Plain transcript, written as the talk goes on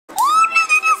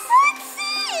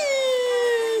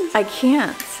I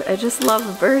can't. I just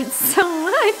love birds so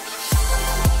much.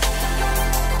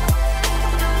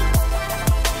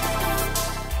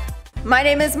 My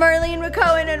name is Marlene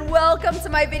McCohen and welcome to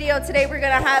my video. Today we're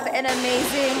gonna have an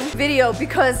amazing video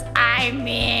because hi!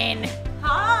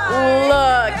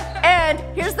 Look, and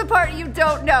here's the part you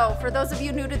don't know. For those of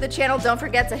you new to the channel, don't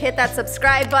forget to hit that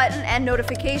subscribe button and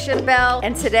notification bell.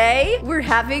 And today we're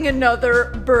having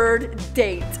another bird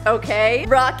date, okay?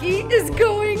 Rocky is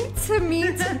going to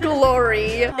meet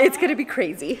Glory. It's gonna be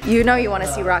crazy. You know you wanna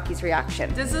see Rocky's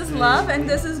reaction. This is Love and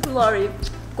this is Glory.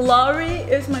 Glory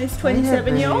is my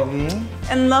 27-year-old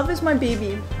and Love is my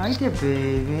baby. Hi there,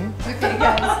 baby. Okay,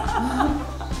 guys.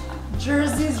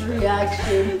 Jersey's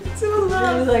reaction. To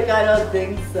Love. She's like, I don't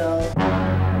think so.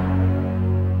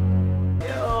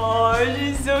 Oh,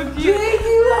 she's so cute. Baby,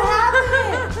 what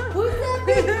happened? Who's that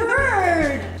big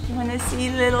bird? You wanna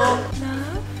see little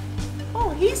Love? Oh,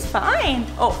 he's fine.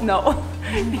 Oh, no.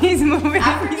 He's moving.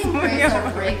 He's moving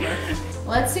over.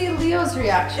 Let's see Leo's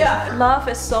reaction. Yeah, Love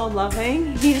is so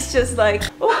loving. He's just like,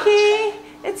 okay,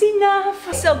 it's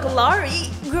enough. So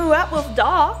Glory grew up with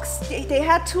dogs. They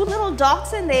had 2 little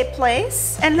dogs in their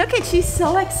place. And look at, she's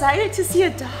so excited to see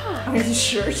a dog. Are you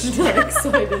sure she's not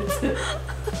excited?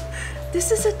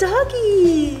 This is a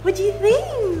doggy. What do you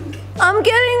think? I'm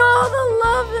getting all the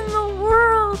love in the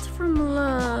world from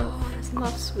Love. Oh, is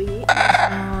Love sweet?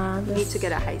 We need to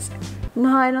get a Heisman.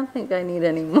 No, I don't think I need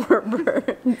any more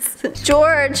birds.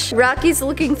 George, Rocky's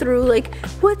looking through like,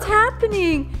 what's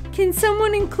happening? Can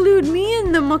someone include me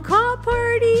in the Macaw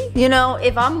party? You know,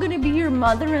 if I'm gonna be your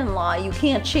mother-in-law, you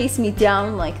can't chase me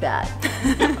down like that.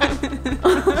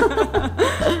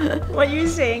 What are you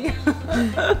saying?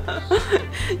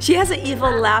 She has an evil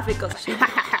laugh. It goes,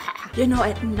 you know,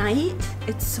 at night,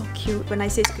 it's so cute. When I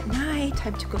say good night,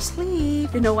 time to go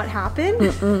sleep, you know what happened?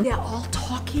 They're all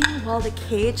talking while the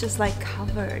cage is like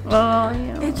covered. Oh,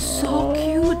 yeah. It's so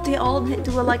cute. They all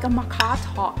do like a macaw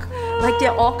talk. Like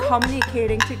they're all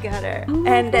communicating together.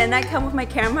 And then I come with my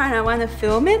camera and I want to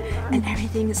film it and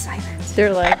everything is silent.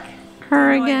 They're like,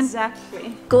 her again.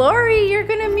 Exactly. Glory, you're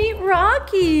gonna meet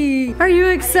Rocky. Are you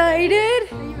excited?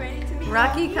 Are you ready to meet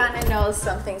Rocky kind of knows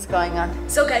something's going on.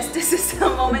 So guys, this is the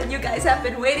moment you guys have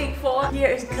been waiting for. Here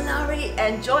is Glory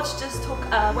and George just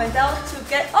went out to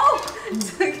get,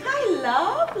 hi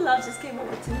Love. Love just came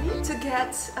over to me to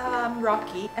get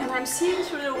Rocky. And I'm seeing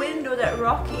through the window that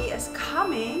Rocky is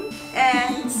coming.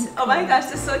 And oh my gosh,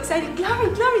 this is so exciting. Glory,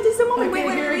 this is the moment. Okay,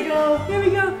 wait, here we go. Here we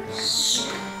go.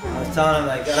 I was telling him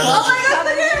like, I don't know. Oh my god,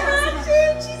 look at her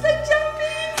action. She's like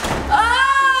jumping.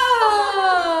 Oh!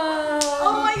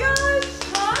 Oh my gosh.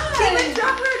 She like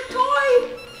dropped her toy.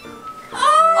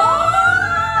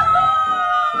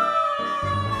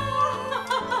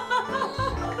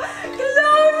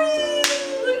 Glory!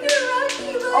 Look at Rocky.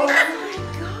 Like, oh my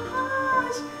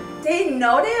gosh. They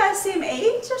know they are same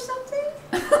age or something?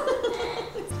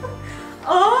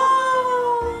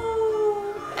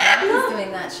 He's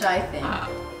doing that shy thing.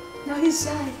 No, he's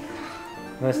shy.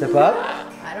 You wanna step up?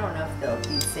 I don't know if they'll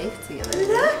be safe together.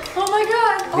 Look. Oh my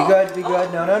god. Be good, be good.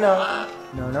 No, no, no.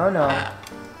 No, no, no.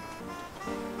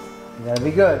 You gotta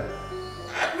be good.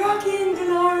 Rocky and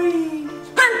Glory.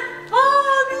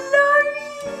 Oh,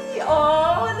 Glory.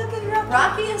 Oh, look at Rocky.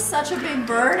 Rocky is such a big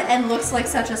bird and looks like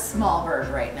such a small bird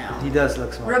right now. He does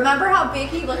look small. Remember how big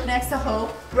he looked next to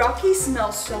Hope? Rocky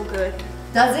smells so good.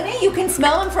 Doesn't he? You can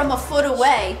smell him from a foot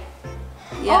away.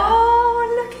 Yeah. Oh,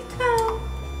 look at them.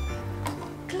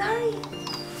 Glory.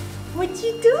 What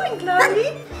you doing,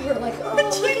 Glory? We're like, oh, What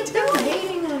look you at them doing?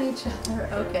 hating on each other.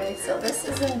 Okay, so this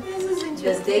isn't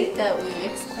the date that we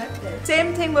expected.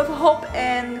 Same thing with Hope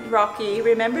and Rocky.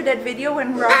 Remember that video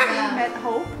when Rocky met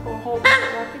Hope? Or Hope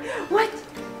met Rocky? What?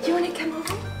 You wanna come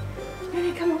over? You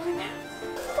wanna come over now?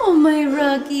 Oh, my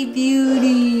Rocky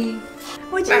beauty.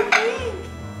 What do you think?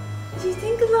 What do you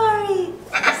think, Glory?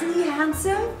 Isn't he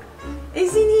handsome?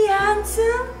 Isn't he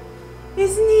handsome?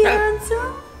 Isn't he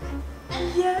handsome?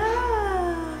 Yeah.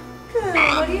 Good.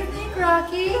 What do you think,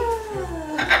 Rocky?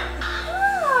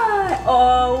 Hi.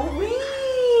 Oh,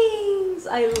 wings.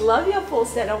 I love your full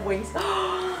set of wings.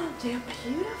 They're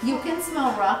beautiful. You can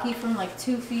smell Rocky from like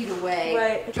 2 feet away.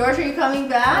 Right. George, are you coming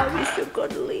back? We should go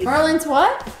to leave. Merlin's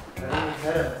what?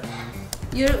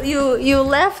 You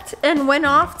left and went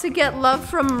off to get love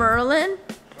from Merlin?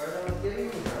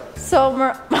 So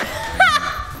what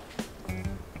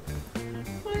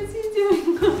is he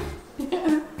doing?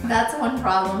 That's one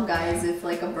problem, guys. If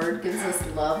like a bird gives us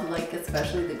love, like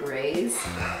especially the grays,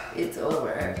 it's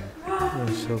over. You're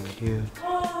so cute.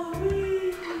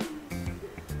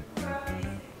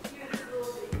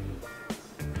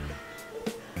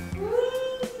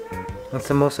 That's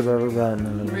the most I've ever gotten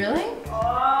out of him. Really?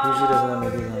 Usually doesn't let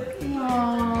me do that.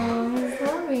 Oh, he's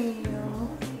loving you.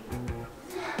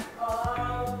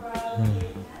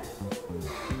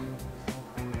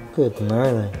 Good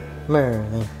Merlin.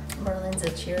 Merlin. Merlin's a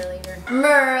cheerleader.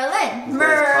 Merlin!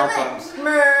 Merlin!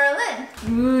 Merlin!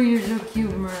 Ooh, you're so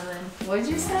cute, Merlin. What did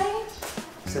you say?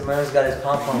 So Merlin's got his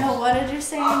pom-pom. No, what did you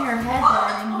say in your head?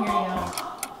 I didn't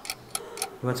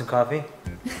hear You want some coffee? you.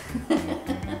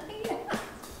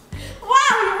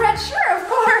 Wow, you read sure, of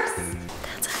course.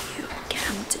 That's how you get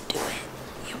them to do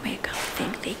it. You make them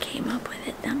think they came up with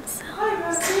it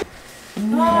themselves.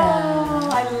 Oh,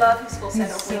 I love his full set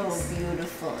He's of so wings.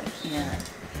 beautiful, I can't.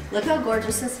 Look how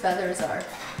gorgeous his feathers are.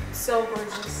 So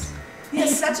gorgeous.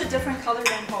 He's such a different color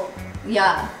than Hope.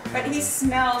 Yeah, But he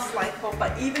smells like Hope,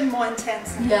 but even more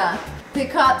intense. yeah.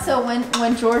 So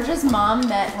when George's mom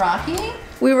met Rocky,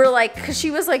 we were like, cause she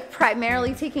was like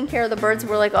primarily taking care of the birds.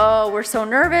 We're like, oh, we're so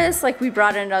nervous. Like we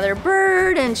brought another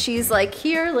bird and she's like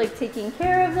here, like taking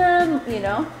care of them, you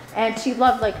know? And she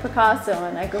loved like Picasso.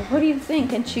 And I go, what do you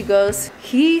think? And she goes,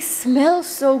 he smells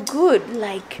so good,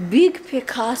 like big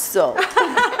Picasso.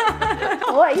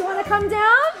 What, you wanna come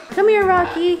down? Come here,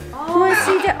 Rocky. You wanna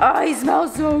see Dad? Oh, he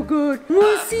smells so good. You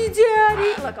wanna see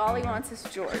Daddy? Look, all he wants is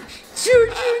George.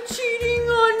 George, you're cheating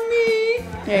on me.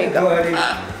 There you go. Buddy.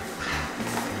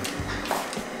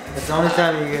 It's the only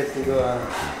time you get to go out.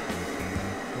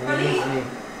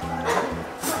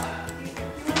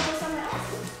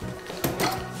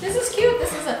 This is cute.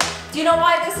 This is a. Do you know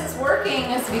why this is working?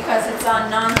 It's because it's on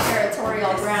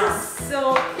non-territorial ground.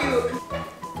 So cute.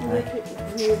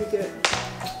 Really good.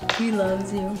 He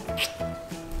loves you.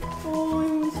 Oh,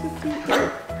 you're so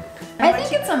cute. I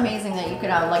think it's amazing that you could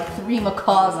have like 3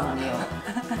 macaws on you.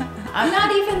 I'm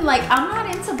not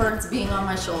into birds being on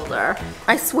my shoulder.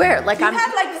 I swear, like You I'm.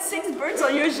 have like 6 birds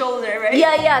on your shoulder, right?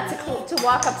 Yeah, to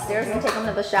walk upstairs and take them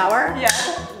to the shower. Yeah.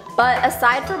 But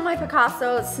aside from my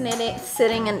Picasso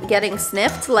sitting and getting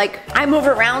sniffed, like I move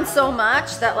around so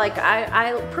much that like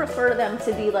I prefer them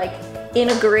to be like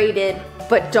integrated,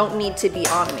 but don't need to be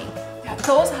on me.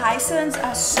 Those hyacinths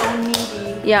are so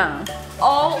needy. Yeah.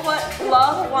 All what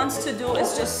love wants to do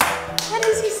is just, what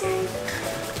does he say?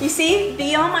 You see,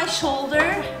 be on my shoulder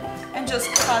and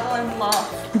just cuddle and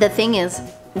love. The thing is,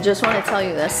 just want to tell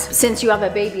you this, since you have a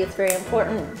baby, it's very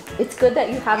important. It's good that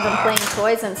you have them playing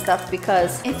toys and stuff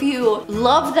because if you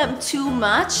love them too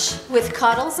much with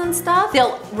cuddles and stuff,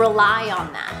 they'll rely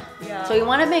on that. Yeah. So you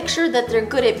want to make sure that they're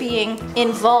good at being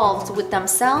involved with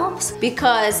themselves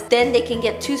because then they can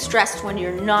get too stressed when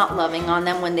you're not loving on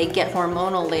them when they get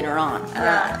hormonal later on.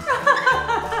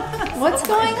 What's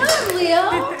going on,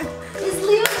 Leo? Is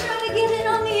Leo trying to get in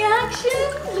on the action?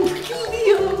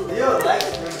 Leo. Leo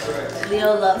likes birds.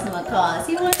 Leo loves macaws.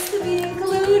 He wants to be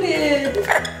included.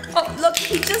 Oh, look,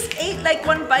 he just ate like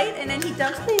 1 bite and then he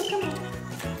dumps. Hey, come on.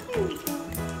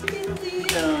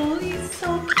 Leo, he's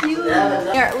so cute.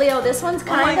 Here, Leo, this one's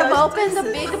kind of gosh, open. The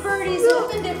this big is- birdie's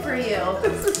opened it for you.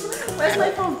 Where's my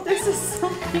phone? This is so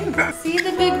cute. See,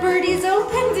 the big birdie's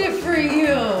opened it for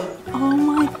you. Oh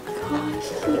my gosh,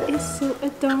 he is so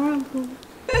adorable.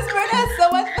 This bird has so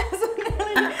much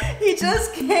personality. He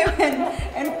just came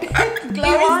and picked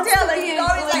Glory's tail and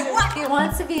Glory's like, what? He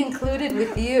wants to be included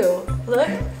with you. Look.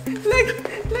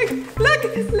 Look.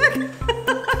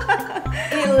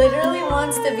 He literally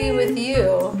wants to be with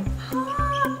you.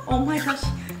 Oh my gosh.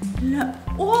 Look.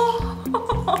 Oh.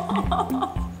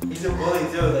 He's a bully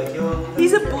too. Like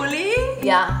He's a bully?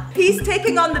 Yeah. He's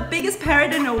taking on the biggest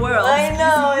parrot in the world. I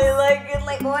know. It's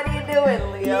like, what are you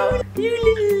doing, Leo? You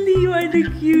little Leo are the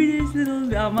cutest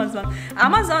little Amazon.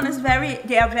 Amazon is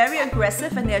they are very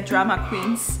aggressive and they're drama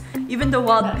queens. Even the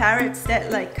wild parrots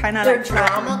that like kind of They're like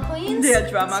drama queens? They're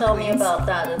drama Tell queens. me about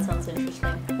that. That sounds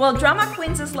interesting. Well, drama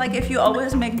queens is like if you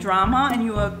always make drama and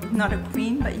you are not a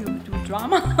queen but you do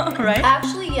drama, right?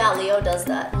 Actually, yeah, Leo does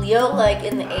that. Leo, like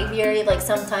in the aviary, like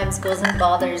sometimes goes and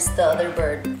bothers the other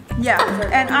bird. Yeah,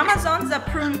 and Amazons are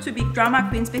prone to be drama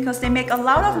queens because they make a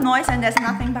lot of noise and there's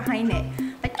nothing behind it.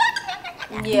 Like,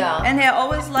 Yeah. and they're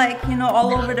always like, you know,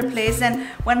 all over the place. And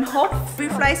when Hope free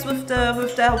flies with the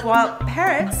wild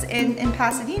parrots in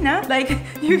Pasadena, like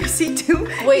you see 2.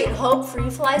 Wait, Hope free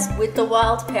flies with the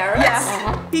wild parrots?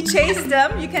 Yeah, he chased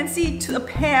them. You can see a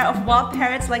pair of wild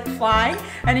parrots like flying,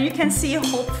 and then you can see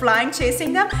Hope flying,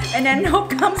 chasing them. And then Hope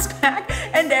comes back,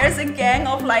 and there's a gang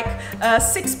of like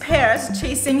 6 pairs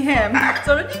chasing him.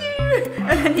 So,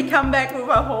 and then he come back with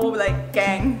a whole like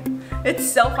gang. It's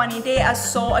so funny. They are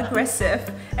so aggressive,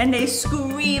 and they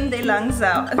scream their lungs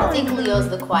out. I think Leo's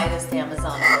the quietest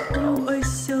Amazon in the world. Oh,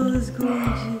 so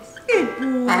gorgeous. Good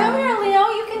boy. Come here, Leo.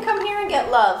 You can come here and get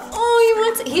get love.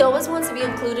 Oh, he always wants to be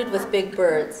included with big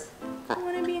birds. I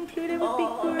want to be included with big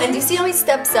birds. And do you see how he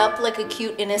steps up like a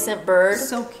cute, innocent bird?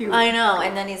 So cute. I know,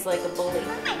 and then he's like a bully.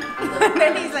 And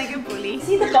then he's like a bully. Is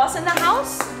he the boss in the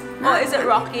house? Or is it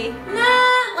Rocky?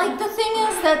 Nah, like the thing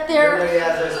is that Everybody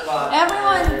has their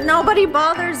spot. nobody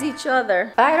bothers each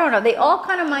other. I don't know, they all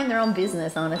kind of mind their own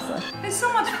business, honestly. It's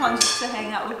so much fun just to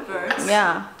hang out with birds.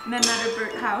 Yeah. In another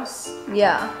bird house.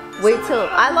 Yeah. Wait till,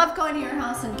 I love going to your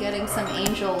house and getting some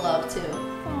angel love too.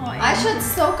 Oh, I should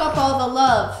soak up all the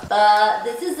love.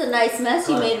 This is a nice mess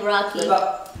you made, Rocky. We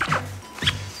have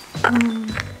a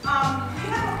mop,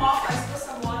 I spilled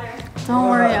some water. Don't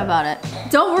worry about it.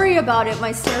 Don't worry about it,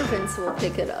 my servants will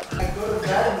pick it up. I go to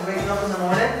bed and wake up in the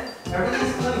morning,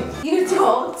 everything's clean. You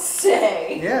don't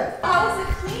say. Yeah. How is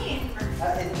it clean?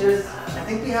 I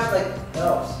think we have like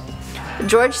elves.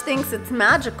 George thinks it's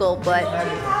magical, but We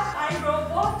have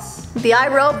iRobots. the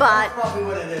iRobot That's probably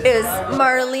what it is. is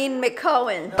Marlene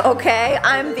McCohen. Okay,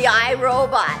 I'm the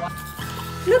iRobot.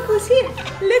 Look who's here.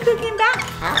 Look who came back.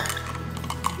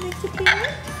 Look who came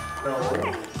back. No.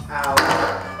 Ow.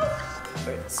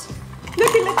 Birds.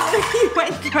 Look, he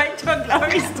went right to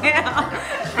Glory's tail.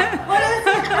 What is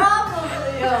the problem,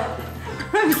 Leo?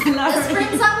 This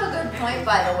brings up a good point,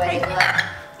 by the way. Like,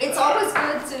 it's always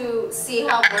good to see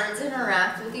how birds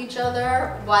interact with each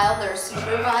other while they're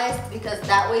supervised, because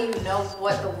that way you know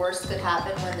what the worst could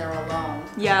happen when they're alone.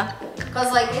 Yeah.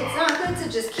 Because like, it's not good to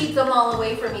just keep them all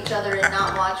away from each other and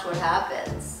not watch what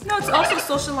happens. No, it's also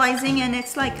socializing, and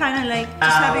it's like kind of like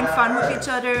just having fun with each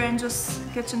other and just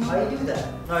get to How know. do you do that?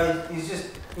 No, he's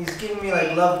giving me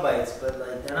like love bites, but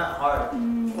like they're not hard. But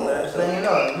I'm just letting you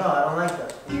know, no, I don't like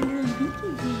that. You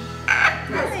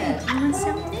want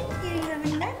something? You have a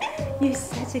nut? You're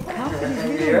such a confident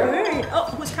little Here? bird. Oh,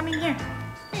 who's coming here?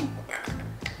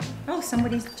 Oh,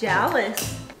 somebody's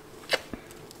jealous.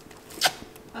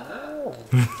 Oh.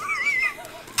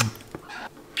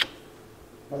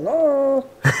 Hello.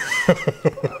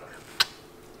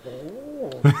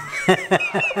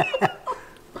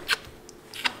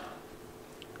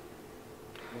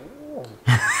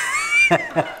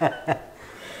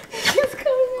 He's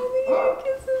coming over here,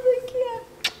 kisses a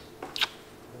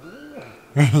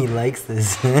cat. He likes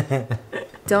this.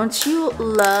 Don't you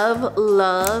love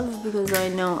love? Because I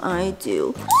know I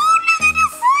do.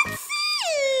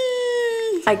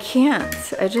 I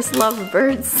can't. I just love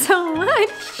birds so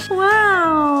much.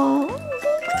 Wow.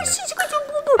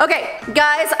 Okay,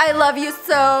 guys, I love you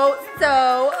so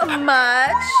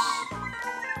much.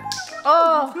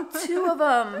 Oh, 2 of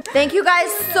them. Thank you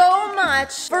guys so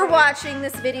much for watching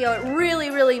this video. It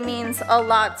really means a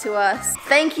lot to us.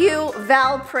 Thank you,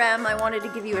 Valprem. I wanted to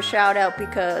give you a shout out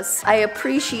because I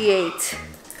appreciate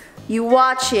you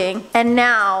watching and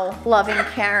now loving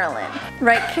Carolyn.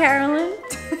 Right, Carolyn?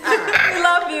 We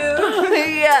love you.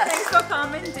 Yes. Thanks for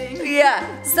commenting. Yeah,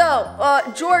 so,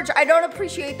 George, I don't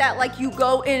appreciate that, like, you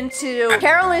go into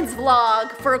Carolyn's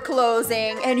vlog for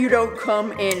closing and you don't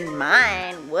come in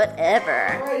mine,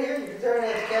 whatever. Right here, you're turning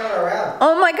the camera around.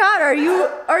 Oh my god, are you?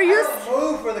 I don't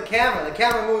move for the camera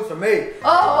moves for me.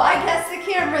 Oh, I guess the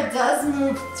camera does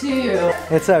move too.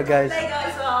 What's up, guys? Hey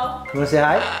guys, all. You wanna say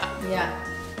hi? Yeah.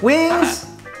 Wings!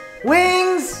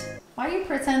 Wings! Why are you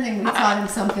pretending we taught him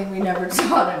something we never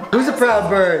taught him? Who's a proud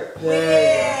bird?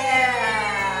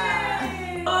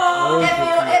 Oh,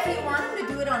 If you want him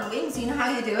to do it on wings, you know how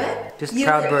you do it? Just You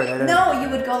proud would- bird, I don't No, you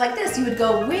would go like this. You would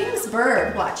go wings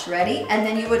bird. Watch, ready? And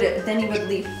then you would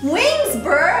leave wings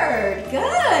bird.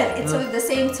 Good. It's the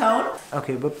same tone.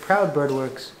 Okay, but proud bird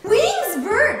works. Wings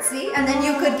bird. See? And then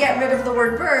you could get rid of the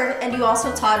word bird, and you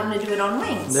also taught him to do it on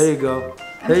wings. There you go.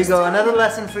 I'm There you just go. telling Another you.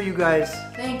 lesson for you guys.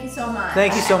 Thank you so much.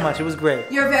 Thank you so much. It was great.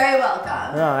 You're very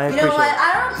welcome. No, I You know appreciate what? it.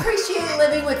 I don't appreciate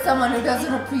living with someone who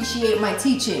doesn't appreciate my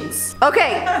teachings.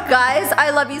 Okay, guys, I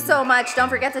love you so much. Don't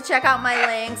forget to check out my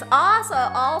links. Also,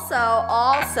 oh,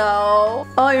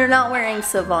 you're not wearing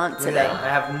Savant today.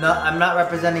 I'm not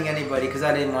representing anybody because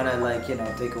I didn't want to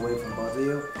take away from both of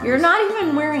you. You're not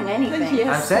even wearing anything. yes.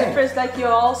 I'm saying. It's like you're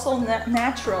also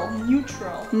natural,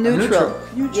 neutral. Neutral.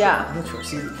 Neutral. Yeah. Neutral.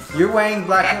 See, you're wearing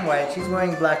black and white. She's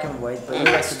wearing black and white, but you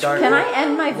like the dark. Can I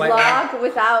end my white vlog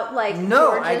without like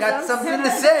No, I got Georgisms? something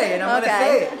to say, and I'm Okay. gonna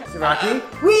say it. Rocky,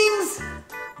 wings.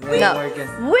 Yeah, No. working.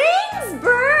 Wings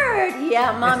bird.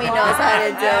 Yeah, mommy knows how to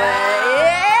do it.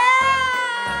 Yeah.